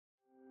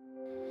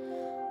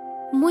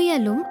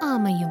முயலும்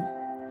ஆமையும்.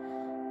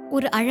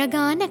 ஒரு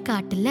அழகான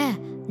காட்டுல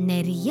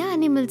நிறைய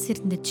அனிமல்ஸ்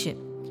இருந்துச்சு.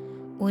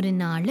 ஒரு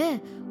நாள்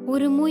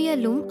ஒரு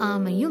முயலும்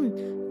ஆமையும்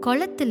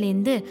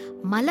குளத்துலேருந்து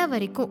மலை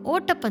வரைக்கும்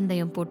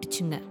ஓட்டப்பந்தயம்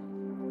போட்டுச்சுங்க.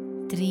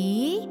 3,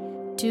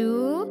 2,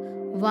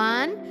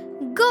 1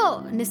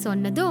 கோன்னு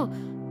சொன்னதும்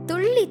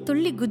துள்ளி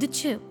துள்ளி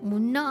குதிச்சு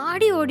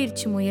முன்னாடி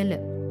ஓடிருச்சு முயல்.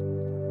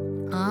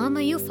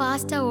 ஆமையும்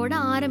ஃபாஸ்டா ஓட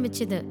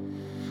ஆரம்பிச்சது.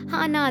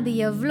 ஆனா அது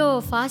எவ்வளோ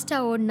ஃபாஸ்டா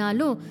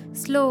ஓடினாலும்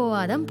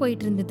ஸ்லோவாக தான்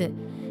போயிட்டு இருந்தது.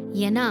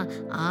 ஏன்னா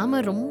ஆமை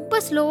ரொம்ப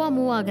ஸ்லோவா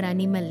மூவ் ஆகுற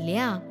அனிமல்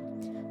இல்லையா.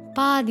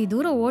 பாதி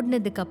தூரம்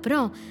ஓடினதுக்கு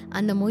அப்புறம்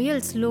அந்த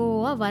முயல்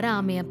ஸ்லோவா வர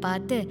ஆமையை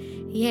பார்த்து,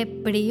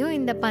 எப்படியும்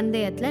இந்த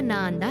பந்தயத்தில்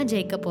நான் தான்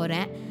ஜெயிக்க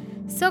போறேன்,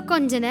 ஸோ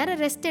கொஞ்ச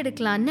நேரம் ரெஸ்ட்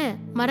எடுக்கலான்னு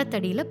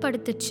மரத்தடியில்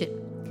படுத்துச்சு.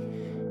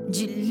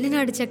 ஜில்லுன்னு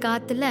அடிச்ச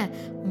காத்துல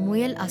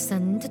முயல்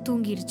அசந்து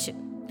தூங்கிருச்சு.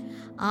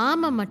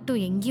 ஆமை மட்டும்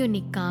எங்கேயும்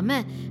நிற்காம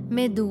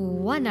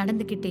மெதுவா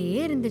நடந்துக்கிட்டே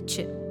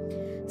இருந்துச்சு.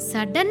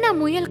 சடனா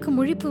முயலுக்கு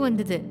முழிப்பு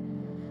வந்தது.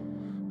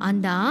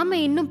 அந்த ஆமை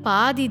இன்னும்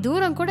பாதி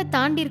தூரம் கூட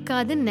தாண்டி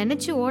இருக்காதுன்னு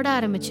நினைச்சு ஓட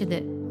ஆரம்பிச்சது.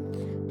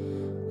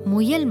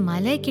 முயல்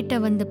மலை கிட்ட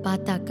வந்து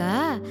பார்த்தாக்கா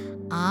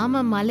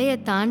ஆமை மலையை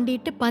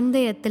தாண்டிட்டு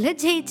பந்தயத்துல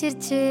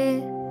ஜெயிச்சிருச்சு.